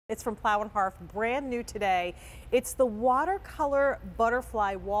It's from Plow Hearth, brand new today. It's the watercolor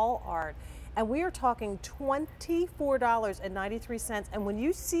butterfly wall art. And we are talking $24.93. And when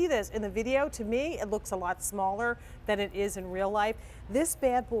you see this in the video, to me, it looks a lot smaller than it is in real life. This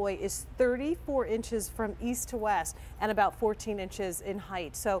bad boy is 34 inches from east to west and about 14 inches in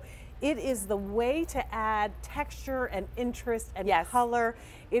height. So it is the way to add texture and interest and color.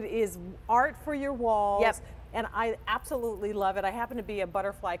 It is art for your walls. Yep. And I absolutely love it. I happen to be a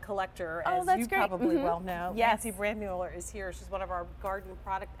butterfly collector, as you great. probably well know. Yes. Nancy Brandmuller is here. She's one of our garden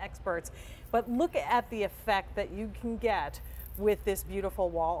product experts. But look at the effect that you can get with this beautiful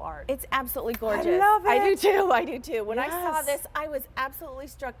wall art. It's absolutely gorgeous. I love it. I do too. I do too. When I saw Yes. this, I was absolutely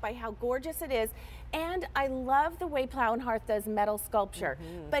struck by how gorgeous it is. And I love the way Plow Hearth does metal sculpture.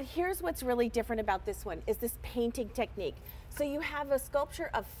 But here's what's really different about this one is this painting technique. So you have a sculpture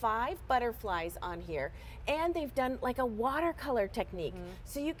of 5 butterflies on here, and they've done like a watercolor technique.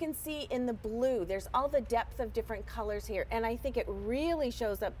 So you can see in the blue, there's all the depth of different colors here. And I think it really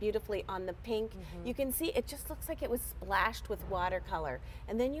shows up beautifully on the pink. You can see it just looks like it was splashed with watercolor.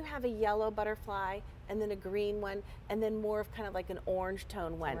 And then you have a yellow butterfly, and then a green one, and then more of kind of like an orange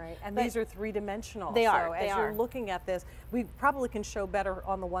tone one. Right, and these are 3-dimensional. They are, so as you're looking at this, we probably can show better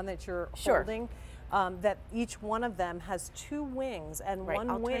on the one that you're holding. That each one of them has 2 wings, and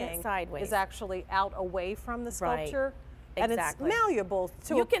one wing is actually out away from the sculpture. And it's malleable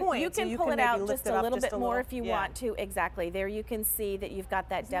to a point. You can pull it out just a little bit more if you want to. Exactly. There you can see that you've got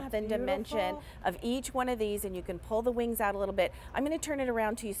that depth and dimension of each one of these, and you can pull the wings out a little bit. I'm going to turn it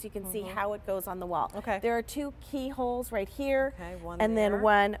around to you so you can see how it goes on the wall. Okay. There are 2 keyholes right here, and then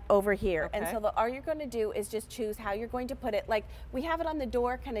one over here. And so all you're going to do is just choose how you're going to put it. Like we have it on the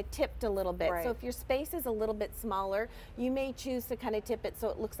door kind of tipped a little bit. So if your space is a little bit smaller, you may choose to kind of tip it so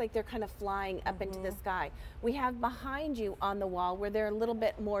it looks like they're kind of flying up into the sky. We have behind you on the wall where they're a little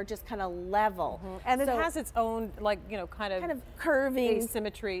bit more just kind of level. And it has its own, like, you know, kind of curving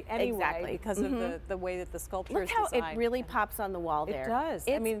asymmetry anyway because of the way that the sculpture is designed. Look how it really pops on the wall there. It does.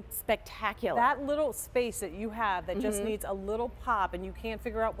 It's I mean, spectacular. That little space that you have that just needs a little pop and you can't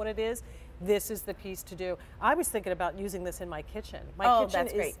figure out what it is, this is the piece to do. I was thinking about using this in my kitchen. My kitchen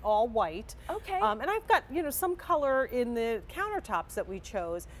is all white. And I've got, you know, some color in the countertops that we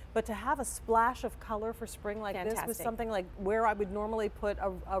chose, but to have a splash of color for spring like this was something like where I would normally put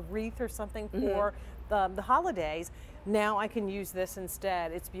a wreath or something for the holidays. Now I can use this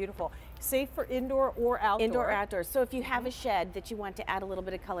instead. It's beautiful. Safe for indoor or outdoor. Indoor or outdoor. So if you have a shed that you want to add a little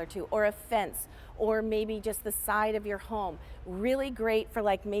bit of color to, or a fence, or maybe just the side of your home, really great for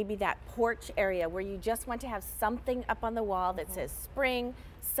like maybe that porch area where you just want to have something up on the wall that says spring,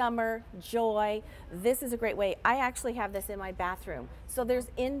 summer, joy. This is a great way. I actually have this in my bathroom. So there's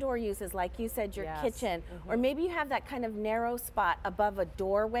indoor uses, like you said, your kitchen, or maybe you have that kind of narrow spot above a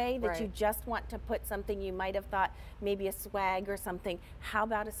doorway that you just want to put something you might have thought, maybe a swag or something. How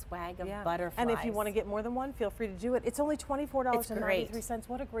about a swag of butterflies? And if you want to get more than one, feel free to do it. It's only $24.93.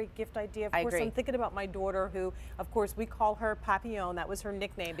 What a great gift idea. Of course, I'm thinking about my daughter who, of course, we call her Papillon. That was her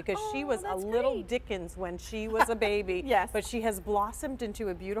nickname because she was a little Dickens when she was a baby. But she has blossomed into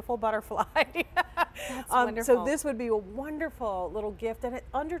a beautiful butterfly. That's wonderful. So this would be a wonderful little gift, and at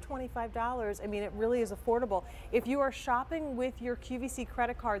under $25, I mean, it really is affordable. If you are shopping with your QVC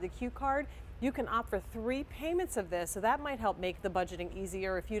credit card, the Q card, you can opt for 3 payments of this, so that might help make the budgeting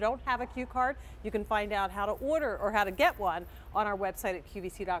easier. If you don't have a Q card, you can find out how to order or how to get one on our website at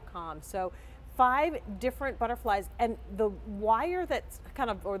QVC.com. So 5 different butterflies, and the wire that's kind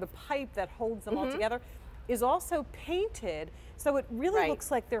of, or the pipe that holds them all together is also painted, so it really looks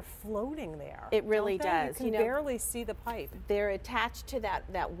like they're floating there. It really does. You can barely see the pipe. They're attached to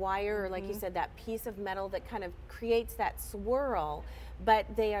that wire, or like you said, that piece of metal that kind of creates that swirl, but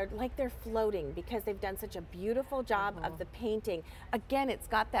they are like they're floating because they've done such a beautiful job of the painting. Again, it's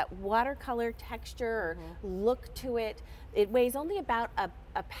got that watercolor texture or look to it. It weighs only about a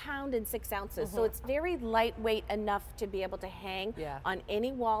pound and 6 ounces, so it's very lightweight enough to be able to hang on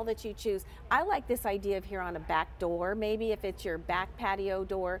any wall that you choose. I like this idea of here on a back door, maybe if it's your back patio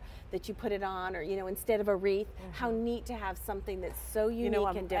door that you put it on, or, you know, instead of a wreath. How neat to have something that's so unique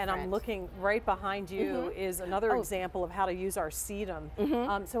and different. And I'm looking right behind you is another example of how to use our sedum.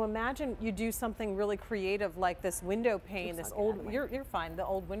 So imagine you do something really creative like this window pane, this old, you're fine, the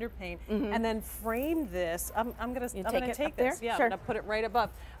old window pane, and then frame this. I'm gonna take this. Yeah, I'm gonna put it right above.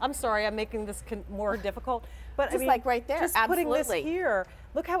 I'm sorry, I'm making this more difficult. But just like right there, just absolutely. putting this here,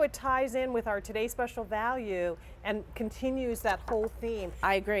 look how it ties in with our today's special value and continues that whole theme.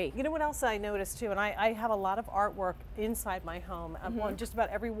 I agree. You know what else I noticed too, and I have a lot of artwork inside my home. On just about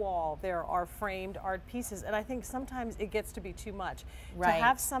every wall there are framed art pieces, and I think sometimes it gets to be too much. Right. To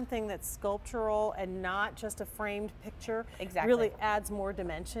have something that's sculptural and not just a framed picture really adds more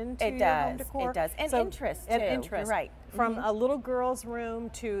dimension to your home decor. It does, and interest too. And interest. You're right. From a little girl's room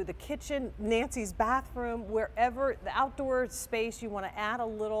to the kitchen, Nancy's bathroom, wherever, the outdoor space, you want to add a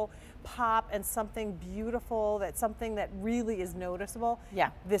little pop and something beautiful, something that really is noticeable.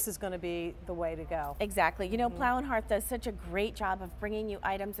 Yeah. This is going to be the way to go. Exactly. You know, Plow Hearth does such a great job of bringing you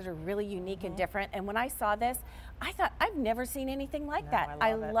items that are really unique and different. And when I saw this, I thought, I've never seen anything like that.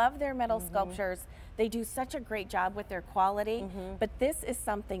 I love their metal sculptures. They do such a great job with their quality. But this is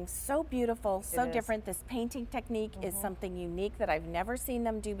something so beautiful, so different. This painting technique is something unique that I've never seen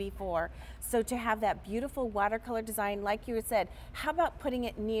them do before. So to have that beautiful watercolor design, like you said, how about putting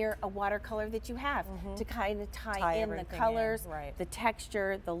it near a watercolor that you have to kind of tie in the colors, the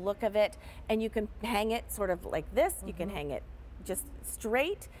texture, the look of it, and you can hang it sort of like this. You can hang it just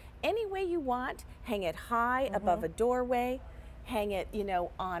straight, any way you want. Hang it high above a doorway. Hang it, you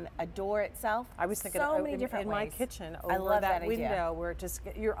know, on a door itself. I was thinking so many different in ways. my kitchen I over love that that window idea. where it just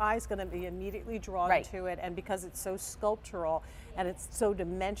your eye's going to be immediately drawn to it, and because it's so sculptural and it's so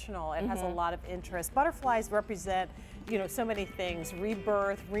dimensional, it has a lot of interest. Butterflies represent, you know, so many things: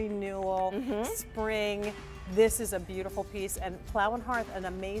 rebirth, renewal, spring. This is a beautiful piece, and Plow and Hearth, an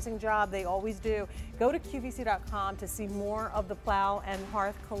amazing job. They always do. Go to QVC.com to see more of the Plow and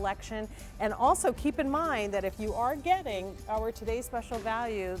Hearth collection. And also keep in mind that if you are getting our today's special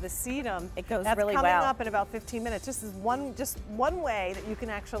value, the sedum, it goes that's really coming well. up in about 15 minutes. Just one way that you can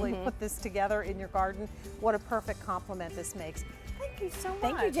actually put this together in your garden. What a perfect compliment this makes. Thank you so much.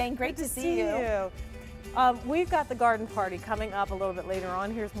 Thank you, Jane. Great Good to see you. We've got the garden party coming up a little bit later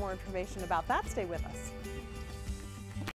on. Here's more information about that. Stay with us.